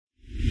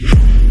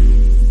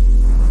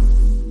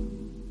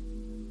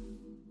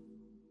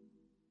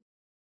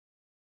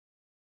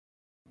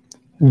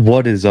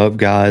What is up,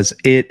 guys?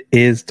 It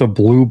is the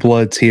Blue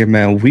Bloods here,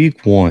 man.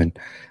 Week one.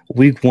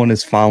 Week one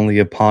is finally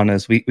upon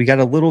us. We got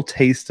a little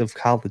taste of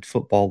college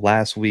football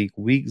last week.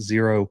 Week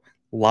zero,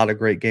 a lot of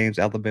great games.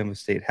 Alabama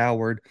State,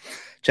 Howard,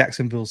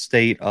 Jacksonville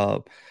State,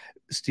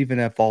 Stephen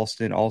F.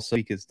 Austin. Also,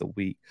 week is the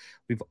week.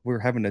 We're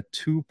having a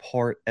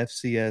two-part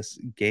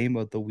FCS Game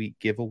of the Week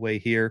giveaway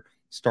here.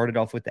 Started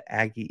off with the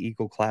Aggie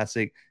Eagle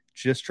Classic.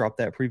 Just dropped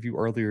that preview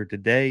earlier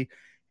today.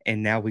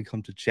 And now we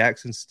come to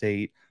Jackson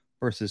State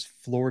versus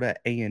Florida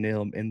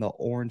A&M in the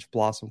Orange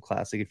Blossom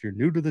Classic. If you're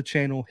new to the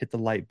channel, hit the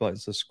like button,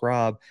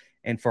 subscribe.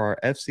 And for our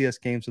FCS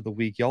games of the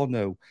week, y'all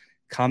know,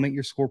 comment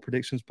your score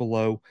predictions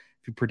below.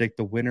 If you predict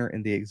the winner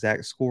and the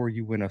exact score,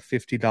 you win a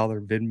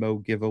 $50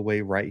 Venmo giveaway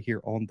right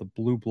here on the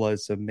Blue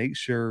Bloods. So make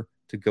sure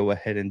to go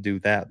ahead and do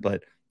that.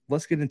 But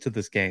let's get into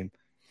this game.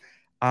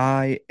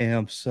 I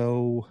am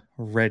so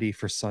ready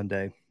for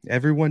Sunday.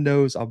 Everyone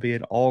knows I'll be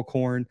in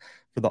Alcorn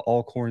for the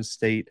Alcorn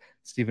State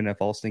Stephen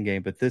F. Austin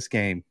game, but this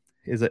game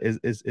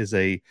is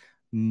a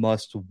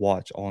must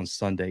watch on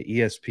Sunday.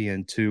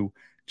 ESPN2,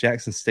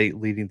 Jackson State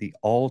leading the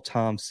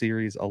all-time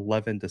series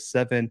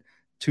 11-7,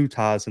 two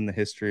ties in the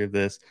history of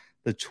this.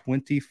 The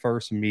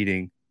 21st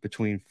meeting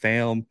between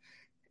FAM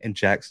and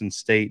Jackson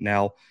State.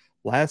 Now,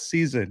 last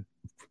season,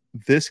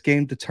 this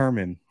game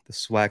determined the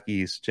SWAC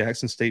East.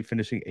 Jackson State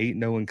finishing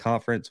 8-0 in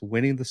conference,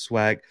 winning the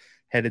SWAC,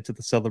 headed to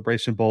the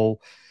Celebration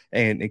Bowl,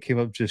 and it came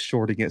up just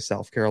short against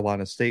South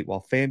Carolina State,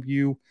 while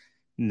FAMU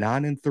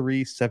 9-3,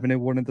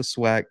 7-1 in the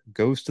SWAC,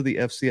 goes to the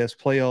FCS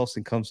playoffs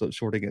and comes up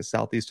short against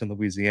Southeastern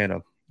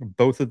Louisiana.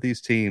 Both of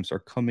these teams are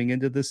coming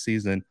into this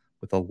season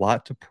with a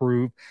lot to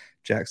prove.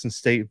 Jackson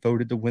State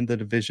voted to win the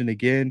division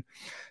again.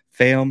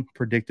 FAM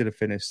predicted to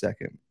finish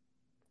second.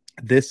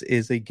 This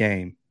is a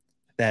game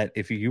that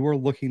if you are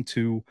looking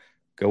to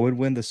go and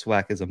win the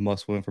SWAC is a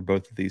must-win for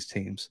both of these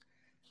teams.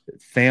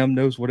 FAM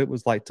knows what it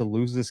was like to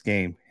lose this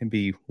game and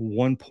be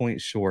 1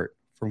 point short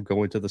from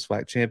going to the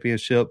SWAC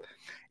championship,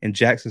 and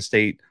Jackson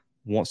State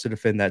wants to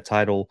defend that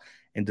title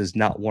and does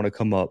not want to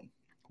come up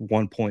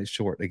 1 point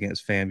short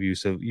against FAMU.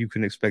 So you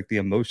can expect the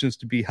emotions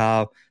to be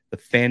high, the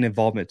fan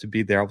involvement to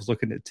be there. I was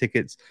looking at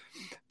tickets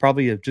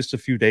probably just a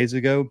few days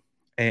ago,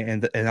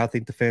 and I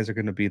think the fans are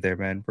going to be there,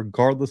 man.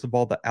 Regardless of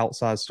all the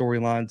outside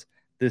storylines,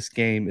 this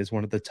game is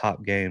one of the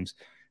top games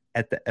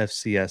at the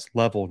FCS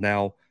level.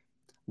 Now,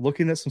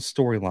 looking at some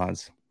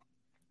storylines,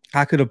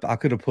 I could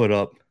have put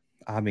up,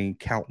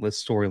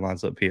 countless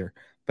storylines up here,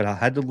 but I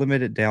had to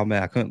limit it down,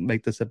 man. I couldn't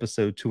make this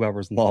episode 2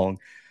 hours long,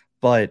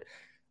 but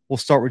we'll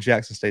start with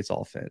Jackson State's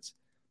offense.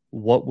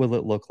 What will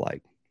it look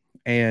like?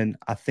 And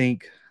I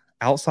think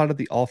outside of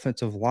the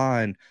offensive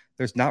line,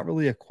 there's not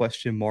really a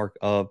question mark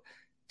of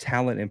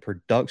talent and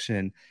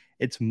production.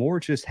 It's more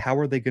just how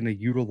are they going to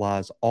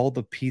utilize all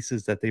the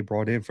pieces that they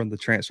brought in from the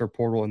transfer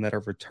portal and that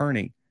are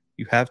returning.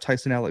 You have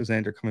Tyson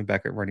Alexander coming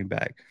back at running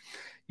back.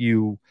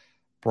 You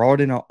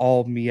brought in an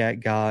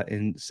all-MEAC guy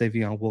in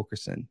Savion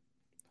Wilkerson.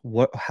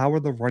 How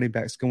are the running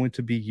backs going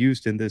to be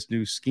used in this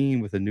new scheme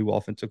with a new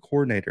offensive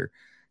coordinator?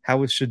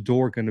 How is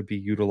Shedeur going to be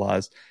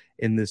utilized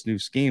in this new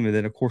scheme? And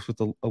then, of course, with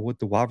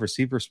the wide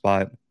receiver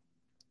spot,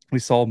 we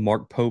saw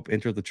Mark Pope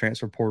enter the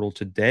transfer portal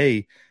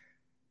today.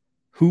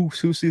 Who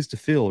sees the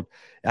field?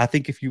 I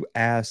think if you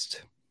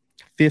asked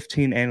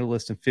 15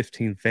 analysts and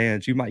 15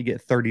 fans, you might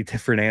get 30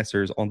 different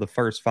answers on the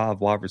first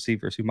 5 wide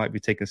receivers who might be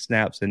taking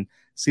snaps and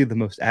see the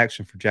most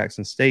action for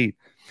Jackson State.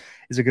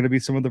 Is it going to be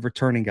some of the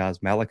returning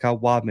guys, Malachi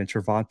Wadman,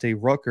 Trevante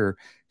Rucker,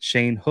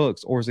 Shane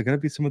Hooks, or is it going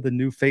to be some of the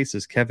new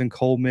faces, Kevin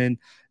Coleman,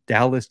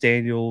 Dallas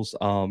Daniels,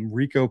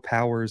 Rico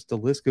Powers? The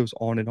list goes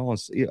on and on.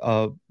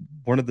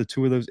 One of the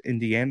 2 of those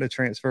Indiana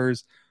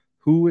transfers.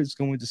 Who is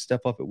going to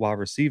step up at wide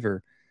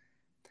receiver?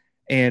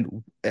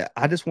 And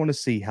I just want to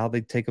see how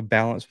they take a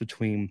balance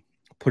between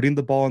putting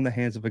the ball in the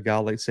hands of a guy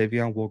like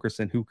Savion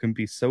Wilkerson, who can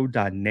be so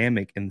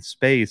dynamic in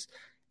space,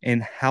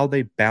 and how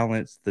they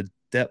balance the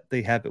depth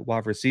they have at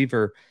wide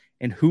receiver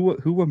and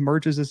who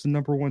emerges as the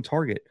number 1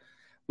 target.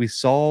 We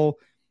saw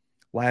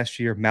last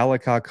year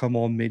Malachi come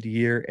on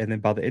mid-year, and then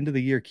by the end of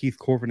the year, Keith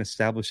Corbin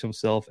established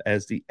himself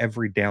as the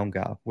every down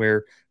guy,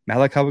 where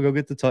Malachi would go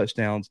get the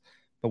touchdowns,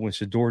 but when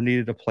Shedeur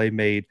needed a play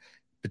made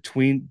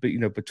between the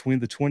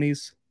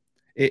 20s,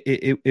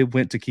 it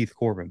went to Keith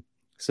Corbin.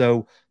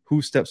 So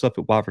who steps up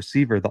at wide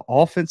receiver? The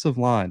offensive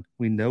line,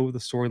 we know the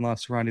storyline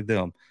surrounding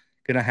them.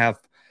 Going to have,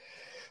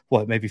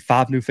 maybe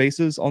 5 new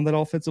faces on that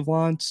offensive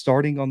line,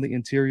 starting on the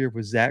interior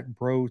with Zach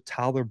Bro,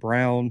 Tyler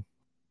Brown,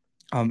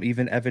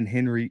 even Evan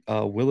Henry,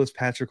 Willis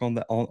Patrick on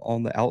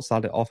the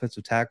outside at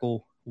offensive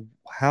tackle.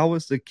 How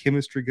is the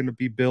chemistry going to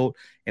be built,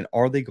 and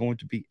are they going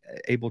to be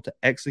able to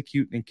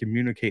execute and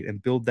communicate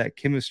and build that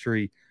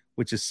chemistry,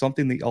 which is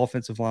something the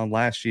offensive line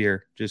last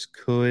year just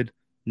could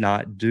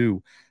not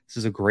do. This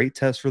is a great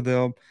test for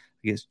them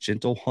against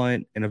Gentle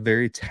Hunt and a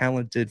very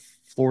talented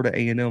Florida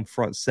A&M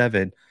front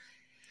 7.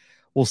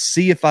 We'll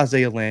see if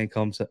Isaiah Land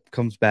comes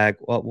back.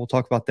 We'll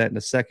talk about that in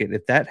a second.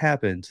 If that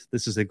happens,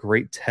 this is a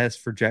great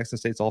test for Jackson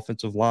State's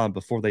offensive line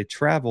before they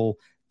travel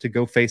to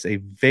go face a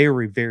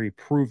very, very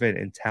proven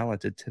and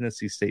talented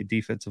Tennessee State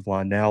defensive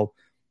line. Now,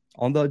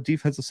 On the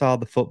defensive side of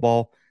the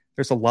football,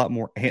 there's a lot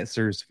more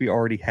answers we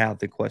already have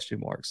than question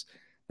marks.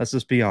 Let's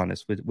just be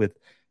honest. With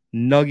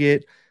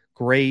Nugget,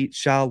 Great,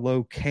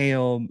 Shiloh,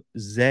 Cam,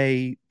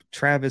 Zay,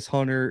 Travis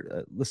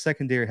Hunter, the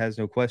secondary has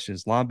no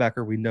questions.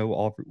 Linebacker, we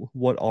know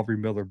what Aubrey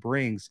Miller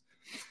brings.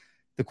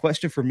 The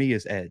question for me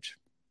is edge.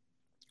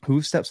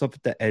 Who steps up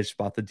at the edge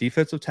spot? The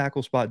defensive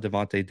tackle spot,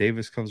 Devontae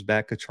Davis comes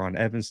back. Katron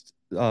Evans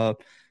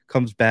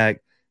comes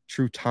back.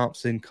 True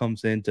Thompson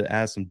comes in to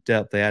add some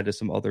depth. They added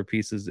some other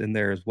pieces in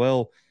there as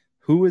well.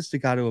 Who is the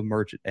guy to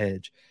emerge at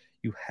edge?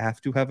 You have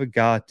to have a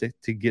guy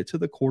to get to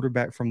the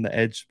quarterback from the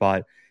edge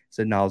spot. Is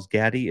it Niles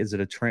Gaddy? Is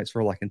it a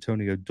transfer like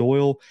Antonio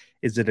Doyle?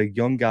 Is it a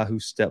young guy who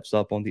steps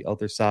up on the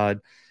other side?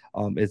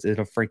 Is it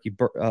a Frankie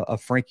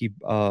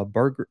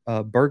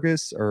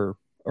Burgess or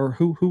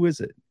who is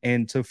it?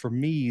 And so for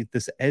me,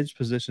 this edge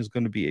position is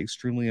going to be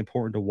extremely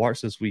important to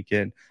watch this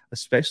weekend,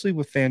 especially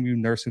with FAMU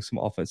nursing some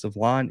offensive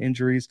line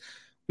injuries.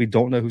 We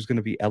don't know who's going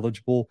to be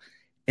eligible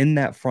in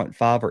that front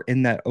five or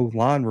in that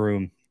O-line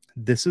room.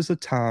 This is a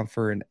time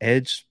for an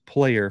edge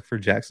player for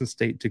Jackson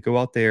State to go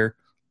out there,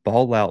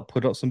 ball out,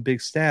 put up some big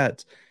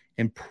stats,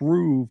 and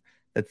prove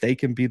that they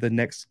can be the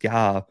next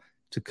guy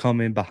to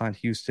come in behind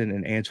Houston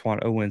and Antoine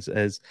Owens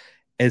as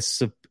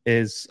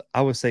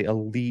I would say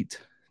elite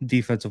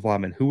defensive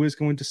lineman who is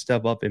going to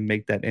step up and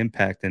make that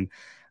impact. And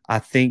I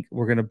think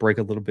we're going to break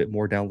a little bit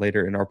more down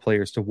later in our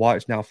players to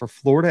watch. Now for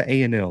Florida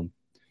A&M,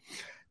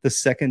 the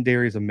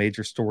secondary is a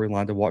major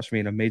storyline to watch me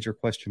and a major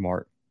question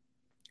mark.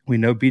 We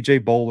know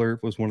BJ Bowler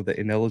was one of the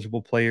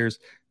ineligible players.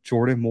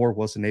 Jordan Moore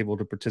wasn't able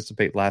to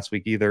participate last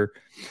week either.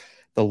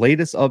 The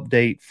latest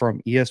update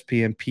from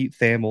ESPN, Pete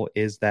Thamel,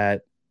 is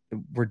that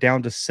we're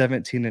down to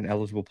 17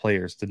 ineligible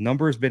players. The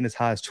number has been as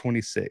high as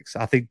 26.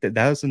 I think that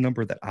is the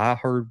number that I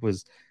heard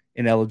was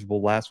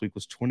ineligible last week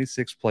was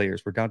 26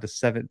 players. We're down to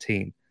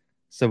 17.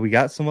 So we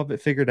got some of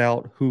it figured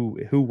out. Who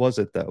was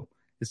it, though,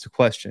 is the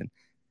question.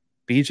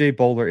 BJ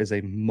Bowler is a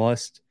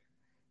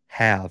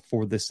must-have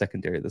for this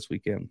secondary this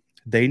weekend.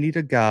 They need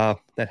a guy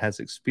that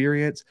has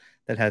experience,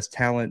 that has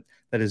talent,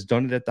 that has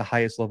done it at the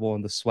highest level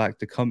in the SWAC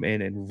to come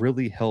in and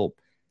really help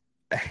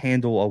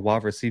handle a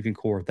wide receiving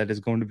core that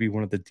is going to be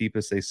one of the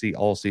deepest they see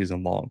all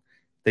season long.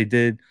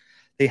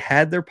 They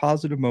had their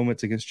positive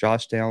moments against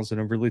Josh Downs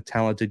and a really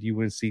talented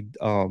UNC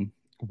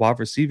wide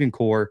receiving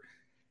core.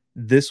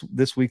 This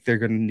week they're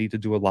going to need to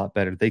do a lot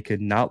better. They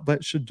could not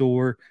let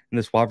Shador and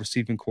this wide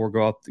receiving core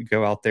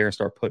go out there and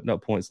start putting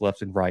up points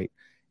left and right.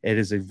 It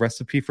is a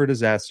recipe for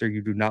disaster.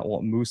 You do not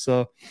want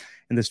Musa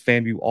and this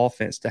FAMU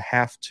offense to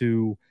have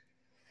to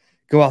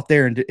go out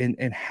there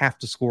and have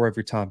to score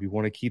every time. You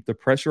want to keep the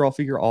pressure off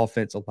of your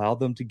offense, allow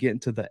them to get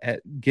into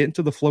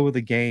the flow of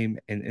the game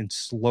and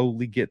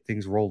slowly get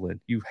things rolling.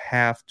 You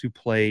have to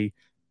play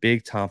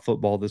big time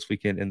football this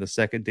weekend in the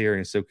secondary.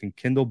 And so can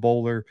Kendall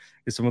Bowler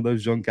and some of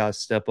those young guys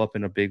step up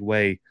in a big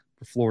way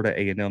for Florida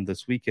A&M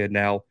this weekend?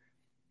 Now,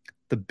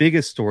 the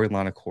biggest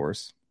storyline, of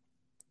course,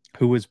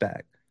 who is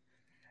back?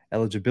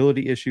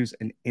 Eligibility issues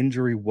and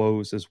injury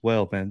woes as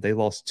well, man. They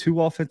lost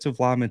 2 offensive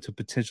linemen to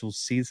potential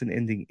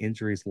season-ending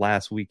injuries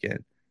last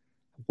weekend.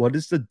 What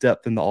does the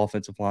depth in the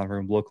offensive line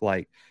room look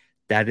like?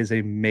 That is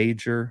a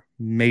major,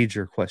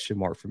 major question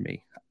mark for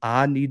me.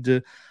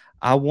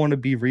 I want to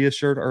be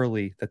reassured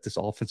early that this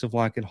offensive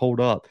line can hold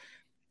up.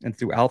 And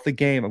throughout the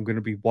game, I'm going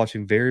to be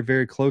watching very,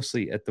 very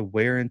closely at the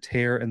wear and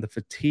tear and the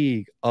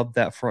fatigue of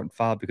that front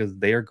five because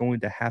they are going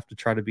to have to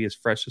try to be as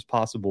fresh as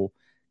possible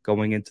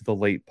going into the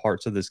late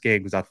parts of this game,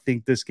 because I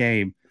think this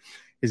game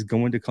is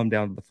going to come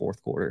down to the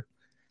fourth quarter.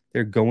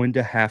 They're going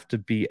to have to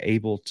be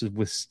able to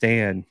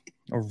withstand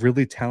a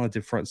really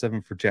talented front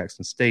seven for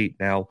Jackson State.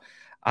 Now,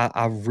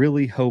 I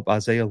really hope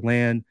Isaiah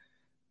Land,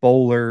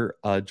 Bowler,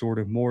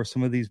 Jordan Moore,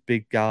 some of these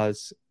big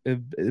guys,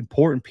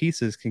 important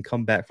pieces can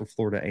come back for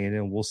Florida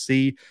A&M. We'll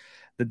see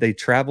that they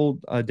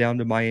traveled down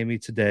to Miami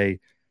today.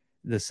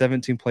 The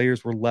 17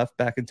 players were left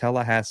back in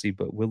Tallahassee,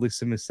 but Willie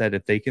Simmons said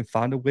if they can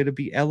find a way to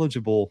be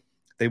eligible,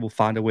 they will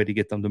find a way to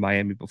get them to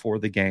Miami before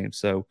the game.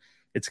 So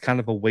it's kind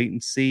of a wait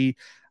and see.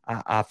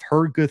 I've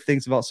heard good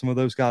things about some of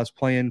those guys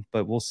playing,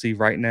 but we'll see.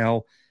 Right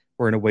now,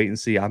 we're in a wait and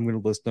see. I'm going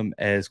to list them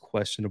as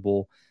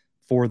questionable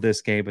for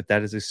this game, but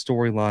that is a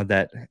storyline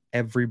that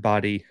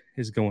everybody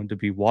is going to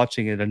be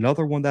watching. And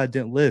another one that I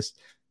didn't list,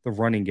 the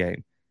running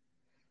game.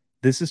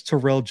 This is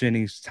Terrell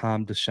Jennings'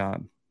 time to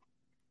shine.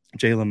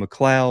 Jalen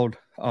McLeod,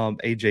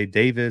 AJ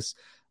Davis,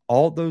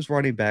 all those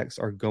running backs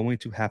are going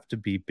to have to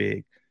be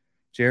big.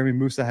 Jeremy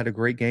Musa had a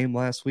great game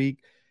last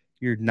week.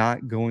 You're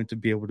not going to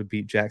be able to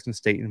beat Jackson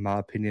State, in my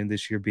opinion,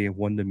 this year being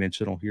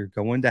one-dimensional. You're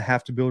going to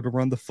have to be able to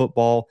run the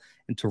football,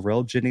 and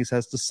Terrell Jennings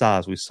has the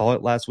size. We saw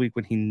it last week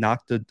when he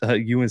knocked a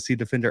UNC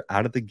defender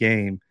out of the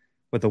game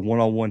with a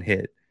one-on-one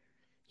hit.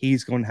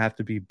 He's going to have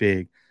to be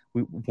big.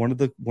 One of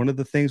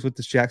the things with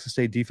this Jackson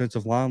State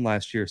defensive line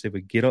last year is they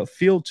would get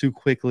upfield too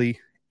quickly,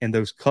 and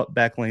those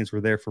cutback lanes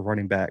were there for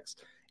running backs.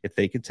 If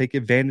they could take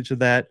advantage of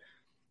that,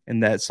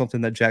 and that's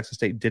something that Jackson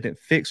State didn't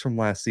fix from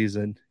last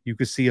season, you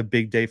could see a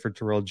big day for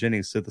Terrell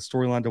Jennings. So the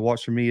storyline to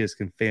watch for me is,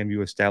 can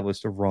FAMU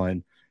establish a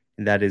run?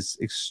 And that is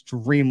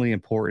extremely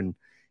important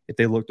if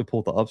they look to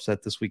pull the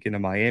upset this weekend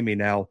in Miami.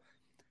 Now,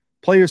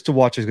 players to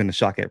watch is going to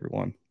shock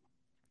everyone.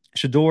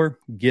 Shedeur,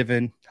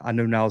 given, I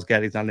know Niles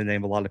Gaddy's not a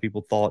name a lot of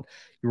people thought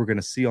you were going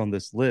to see on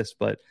this list,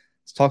 but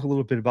let's talk a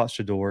little bit about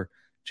Shedeur.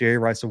 Jerry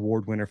Rice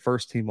Award winner,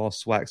 first team all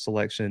SWAC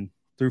selection,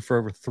 threw for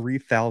over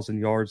 3,000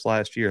 yards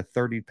last year,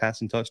 30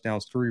 passing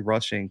touchdowns, 3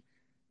 rushing.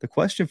 The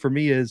question for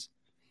me is,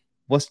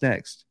 what's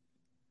next?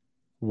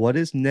 What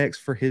is next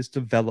for his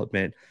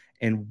development,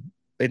 and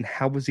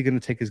how is he going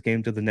to take his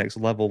game to the next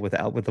level with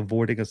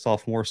avoiding a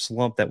sophomore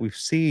slump that we've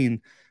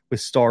seen with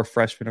star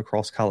freshmen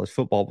across college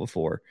football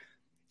before?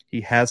 He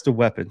has the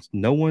weapons.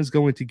 No one's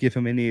going to give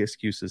him any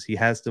excuses. He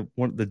has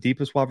the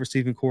deepest wide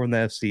receiving core in the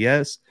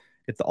FCS.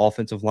 If the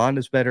offensive line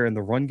is better and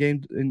the run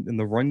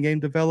game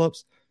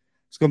develops,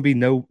 there's going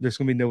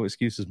to be no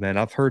excuses, man.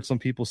 I've heard some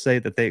people say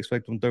that they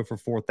expect him to throw for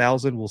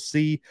 4,000. We'll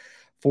see.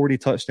 40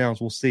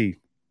 touchdowns. We'll see.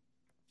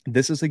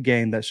 This is a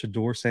game that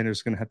Shedeur Sanders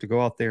is going to have to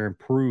go out there and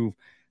prove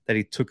that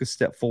he took a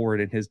step forward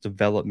in his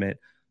development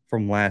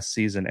from last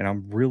season. And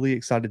I'm really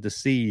excited to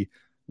see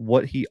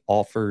what he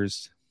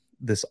offers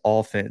this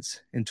offense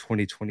in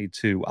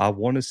 2022. I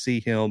want to see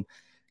him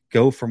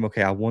go from,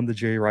 okay, I won the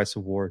Jerry Rice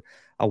Award.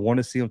 I want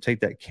to see him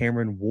take that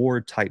Cameron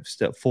Ward type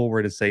step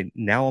forward and say,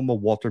 now I'm a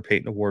Walter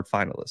Payton Award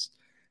finalist.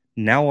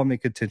 Now I'm in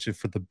contention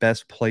for the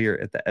best player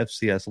at the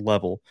FCS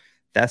level.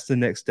 That's the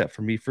next step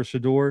for me for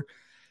Shedeur.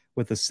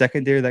 With a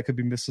secondary that could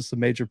be missing some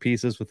major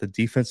pieces, with a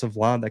defensive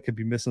line that could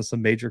be missing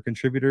some major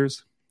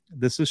contributors,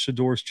 this is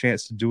Shedeur's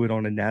chance to do it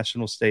on a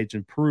national stage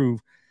and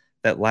prove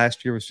that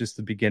last year was just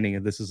the beginning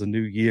and this is a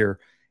new year.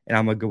 And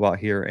I'm going to go out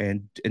here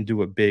and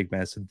do it big,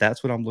 man. So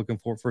that's what I'm looking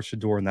for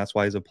Shedeur, and that's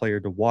why he's a player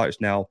to watch.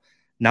 Now,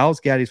 Niles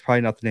Gaddy's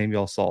probably not the name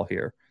y'all saw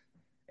here.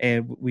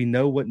 And we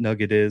know what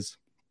Nugget is.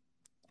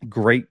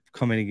 Great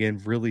coming in,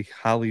 really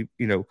highly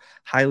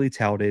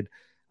touted.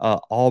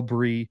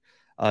 Aubrey,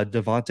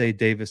 Devontae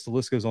Davis, the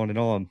list goes on and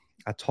on.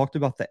 I talked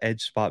about the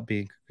edge spot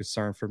being a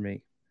concern for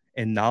me.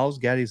 And Niles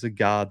Gaddy's a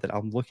guy that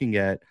I'm looking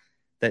at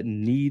that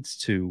needs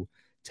to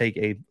take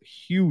a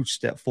huge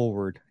step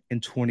forward in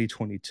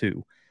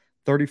 2022.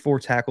 34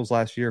 tackles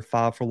last year,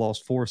 5 for loss,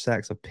 4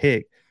 sacks, a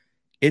pick.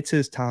 It's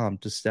his time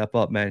to step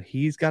up, man.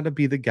 He's got to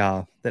be the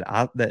guy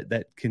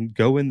that can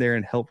go in there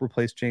and help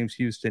replace James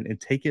Houston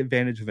and take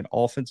advantage of an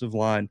offensive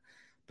line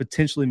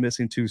potentially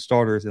missing 2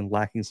 starters and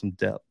lacking some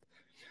depth.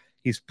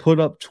 He's put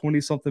up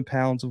 20-something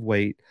pounds of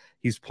weight.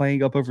 He's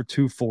playing up over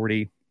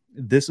 240.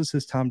 This is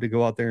his time to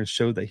go out there and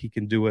show that he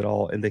can do it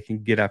all and they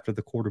can get after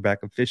the quarterback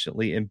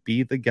efficiently and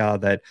be the guy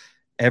that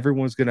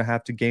everyone's going to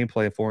have to game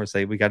plan for and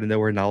say, we got to know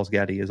where Niles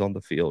Gaddy is on the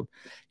field.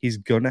 He's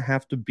going to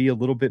have to be a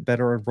little bit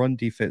better on run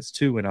defense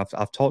too. And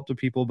I've talked to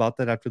people about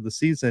that after the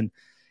season.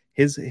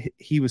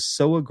 He was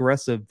so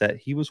aggressive that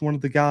he was one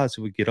of the guys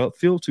who would get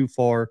upfield too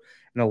far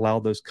and allow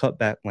those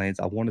cutback lanes.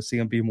 I want to see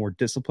him be more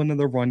disciplined in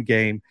the run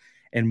game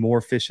and more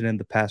efficient in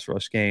the pass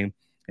rush game.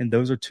 And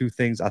those are 2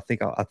 things I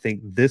think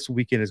this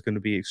weekend is going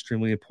to be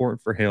extremely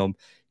important for him,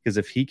 because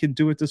if he can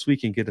do it this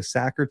week and get a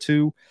sack or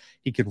 2,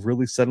 he can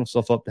really set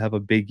himself up to have a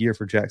big year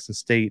for Jackson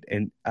State.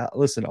 And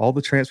listen, all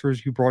the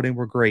transfers you brought in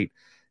were great.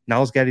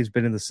 Niles Gaddy's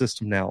been in the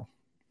system now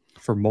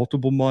for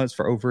multiple months,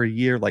 for over a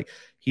year. Like,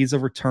 he's a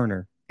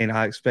returner, and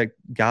I expect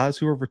guys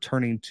who are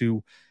returning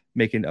to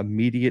make an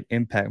immediate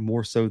impact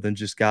more so than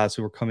just guys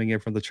who are coming in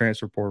from the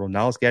transfer portal.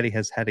 Niles Gaddy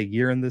has had a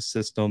year in this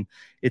system.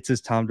 It's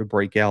his time to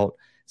break out.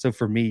 So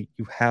for me,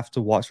 you have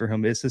to watch for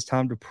him. It's his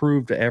time to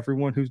prove to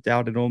everyone who's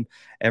doubted him,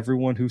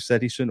 everyone who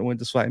said he shouldn't win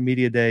the SWAC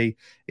Media Day,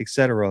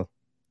 etc.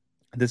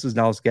 This is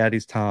Niles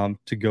Gaddy's time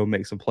to go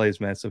make some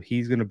plays, man. So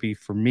he's going to be,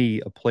 for me,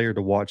 a player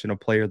to watch and a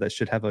player that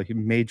should have a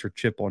major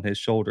chip on his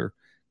shoulder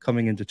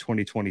coming into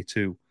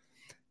 2022.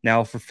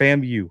 Now for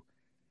FAMU,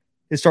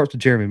 it starts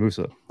with Jeremy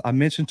Musa. I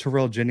mentioned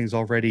Terrell Jennings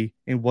already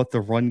and what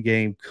the run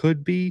game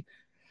could be,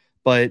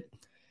 but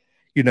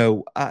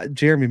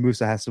Jeremy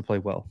Musa has to play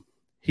well.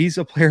 He's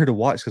a player to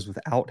watch because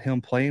without him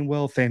playing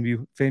well,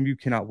 FAMU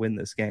cannot win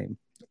this game.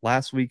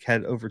 Last week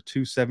had over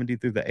 270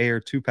 through the air,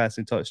 2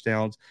 passing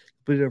touchdowns,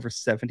 completed over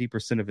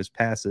 70% of his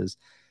passes.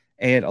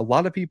 And a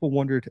lot of people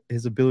wondered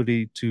his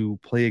ability to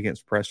play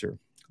against pressure.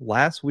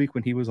 Last week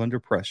when he was under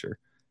pressure,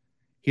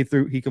 he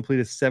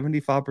completed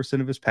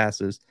 75% of his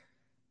passes,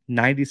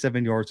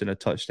 97 yards and a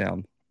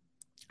touchdown.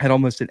 Had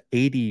almost an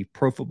 80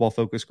 Pro Football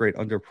Focus grade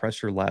under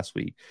pressure last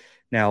week.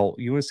 Now,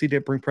 UNC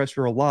didn't bring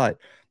pressure a lot,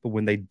 but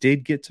when they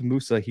did get to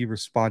Musa, he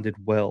responded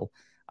well.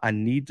 I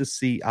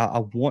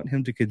want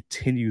him to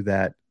continue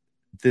that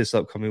this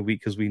upcoming week,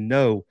 because we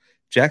know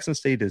Jackson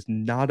State is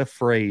not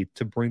afraid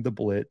to bring the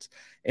blitz,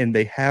 and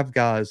they have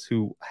guys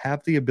who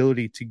have the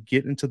ability to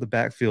get into the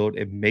backfield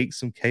and make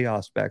some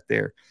chaos back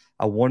there.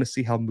 I want to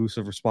see how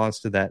Musa responds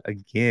to that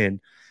again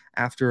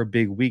after a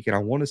big week, and I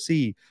want to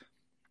see.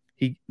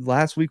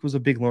 Last week was a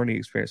big learning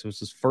experience. It was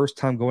his first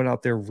time going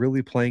out there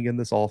really playing in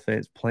this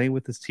offense, playing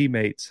with his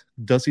teammates.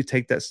 Does he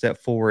take that step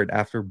forward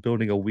after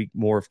building a week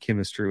more of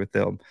chemistry with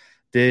them?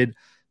 Did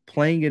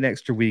playing an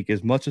extra week,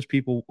 as much as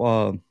people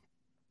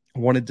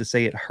wanted to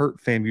say it hurt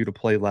FAMU to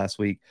play last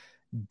week,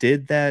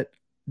 did that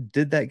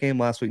did that game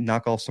last week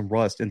knock off some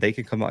rust and they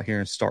can come out here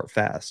and start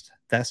fast?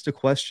 That's the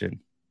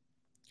question.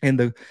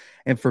 And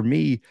for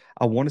me,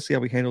 I want to see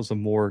how he handles a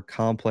more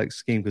complex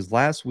scheme, because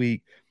last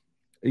week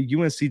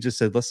UNC just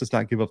said, let's just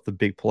not give up the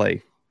big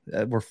play.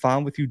 We're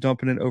fine with you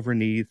dumping it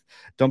underneath,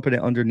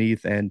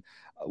 and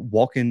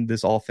walking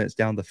this offense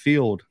down the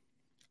field.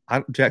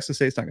 Jackson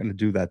State's not going to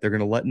do that. They're going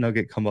to let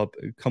Nugget come up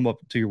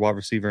to your wide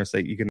receiver and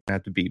say, you're going to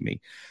have to beat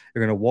me.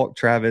 They're going to walk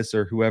Travis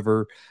or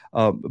whoever,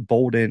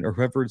 Bolden or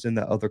whoever's in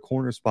that other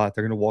corner spot.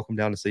 They're going to walk him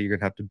down and say, you're going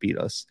to have to beat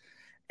us.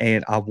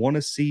 And I want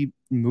to see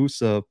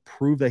Musa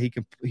prove that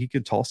he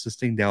can toss this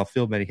thing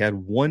downfield. Man, he had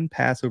one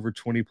pass over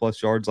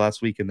 20+ yards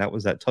last week, and that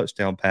was that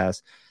touchdown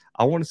pass.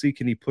 I want to see,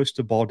 can he push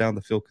the ball down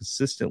the field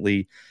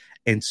consistently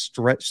and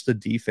stretch the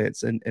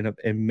defense and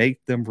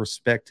make them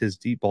respect his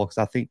deep ball, because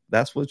I think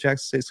that's what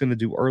Jackson State's going to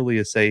do early,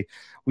 is say,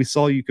 we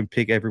saw you can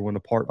pick everyone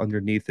apart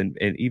underneath and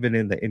even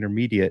in the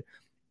intermediate.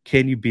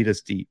 Can you beat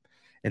us deep?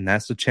 And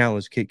that's the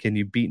challenge. Can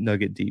you beat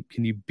Nugget deep?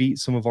 Can you beat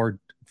some of our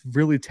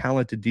really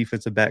talented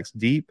defensive backs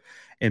deep?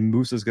 And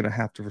Musa's going to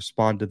have to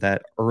respond to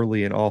that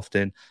early and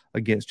often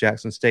against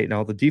Jackson State.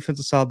 Now, the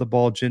defensive side of the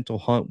ball, Gentle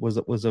Hunt was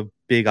a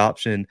big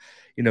option,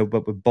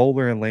 but with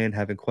Bowler and Land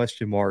having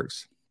question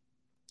marks,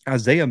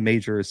 Isaiah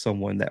Major is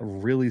someone that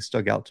really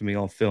stuck out to me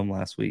on film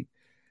last week.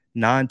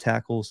 9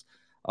 tackles,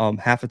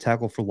 half a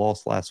tackle for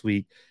loss last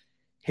week.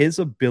 His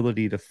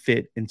ability to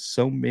fit in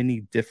so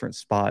many different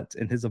spots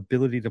and his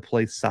ability to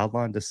play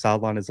sideline to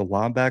sideline as a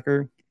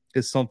linebacker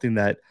is something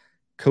that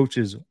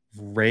coaches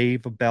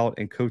rave about,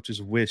 and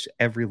coaches wish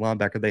every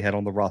linebacker they had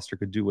on the roster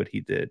could do what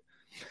he did.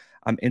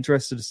 I'm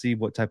interested to see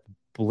what type of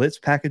blitz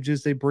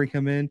packages they bring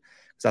him in,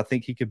 because I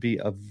think he could be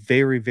a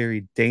very,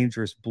 very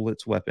dangerous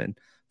blitz weapon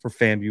for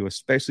FAMU,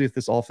 especially if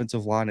this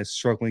offensive line is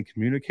struggling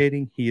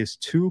communicating. He is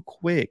too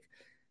quick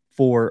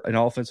for an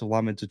offensive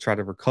lineman to try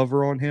to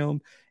recover on him.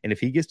 And if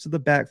he gets to the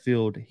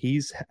backfield,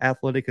 he's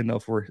athletic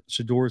enough where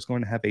Shedeur is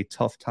going to have a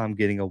tough time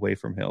getting away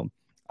from him.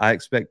 I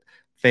expect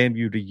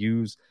FAMU to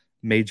use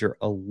Major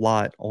a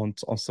lot on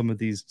some of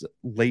these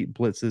late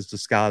blitzes,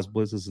 disguised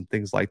blitzes, and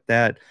things like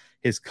that.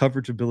 His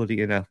coverage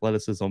ability and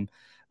athleticism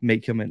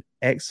make him an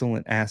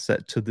excellent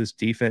asset to this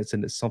defense,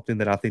 and it's something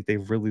that I think they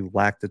really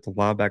lacked at the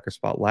linebacker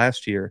spot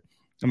last year.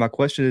 And my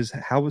question is,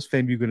 how is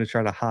FAMU going to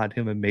try to hide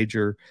him in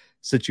major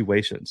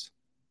situations?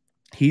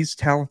 He's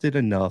talented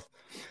enough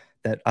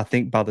that I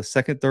think by the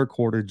second, third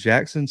quarter,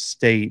 Jackson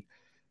State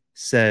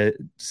says,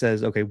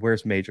 okay,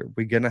 where's Major?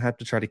 We're going to have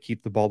to try to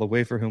keep the ball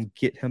away from him,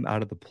 get him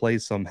out of the play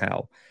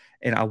somehow.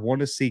 And I want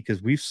to see,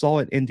 because we saw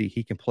at Indy,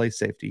 he can play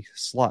safety,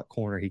 slot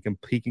corner. He can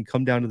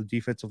come down to the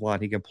defensive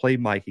line. He can play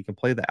Mike. He can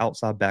play the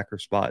outside backer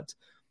spots.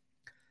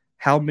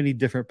 How many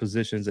different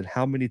positions and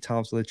how many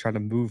times are they trying to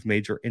move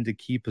Major into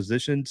key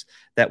positions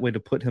that way to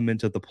put him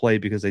into the play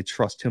because they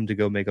trust him to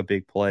go make a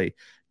big play?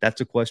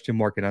 That's a question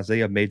mark, and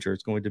Isaiah Major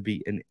is going to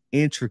be an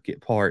intricate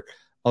part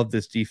of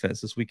this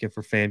defense this weekend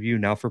for FAMU.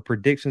 Now, for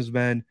predictions,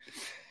 man,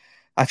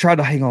 I tried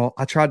to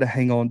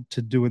hang on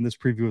to doing this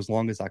preview as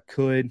long as I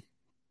could,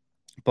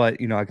 but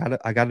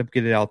I gotta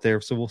get it out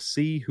there. So we'll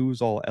see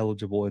who's all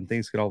eligible, and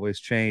things can always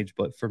change.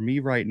 But for me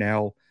right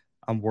now,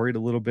 I'm worried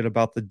a little bit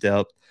about the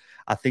depth.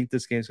 I think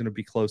this game's going to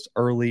be close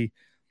early.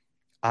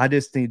 I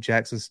just think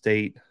Jackson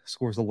State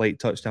scores a late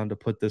touchdown to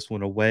put this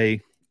one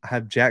away. I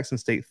have Jackson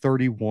State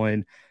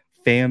 31,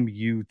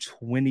 FAMU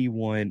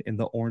 21 in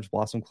the Orange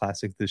Blossom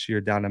Classic this year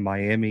down in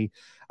Miami.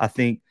 I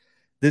think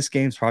this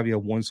game's probably a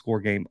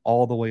one-score game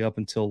all the way up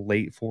until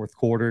late fourth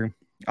quarter.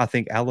 I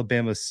think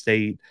Alabama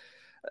State,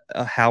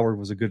 Howard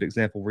was a good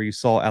example where you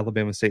saw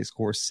Alabama State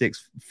score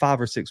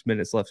 5 or 6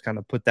 minutes left, kind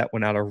of put that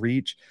one out of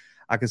reach.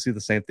 I can see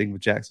the same thing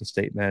with Jackson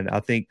State, man. I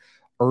think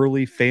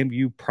early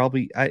FAMU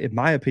probably, in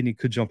my opinion,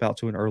 could jump out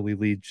to an early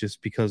lead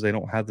just because they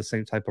don't have the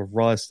same type of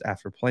rust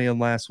after playing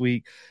last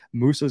week.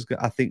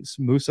 I think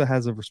Musa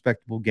has a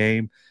respectable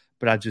game,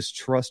 but I just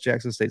trust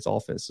Jackson State's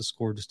offense to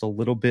score just a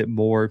little bit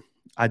more.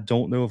 I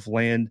don't know if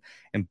Land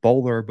and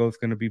Bowler are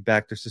both going to be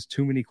back. There's just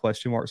too many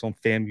question marks on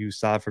FAMU's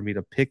side for me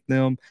to pick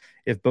them.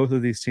 If both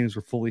of these teams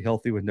were fully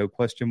healthy with no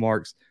question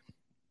marks,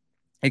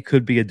 it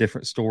could be a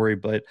different story,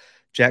 but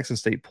Jackson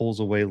State pulls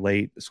away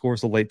late,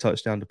 scores a late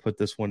touchdown to put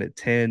this one at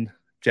 10.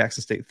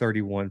 Jackson State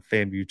 31,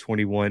 FAMU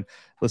 21.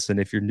 Listen,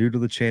 if you're new to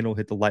the channel,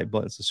 hit the like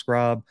button,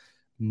 subscribe.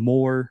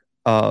 More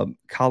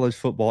college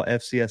football,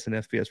 FCS, and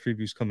FBS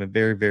previews coming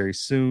very, very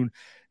soon.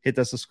 Hit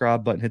that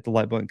subscribe button, hit the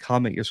like button,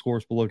 comment your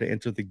scores below to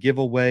enter the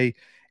giveaway.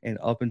 And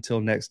up until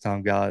next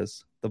time,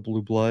 guys, the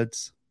Blue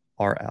Bloods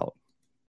are out.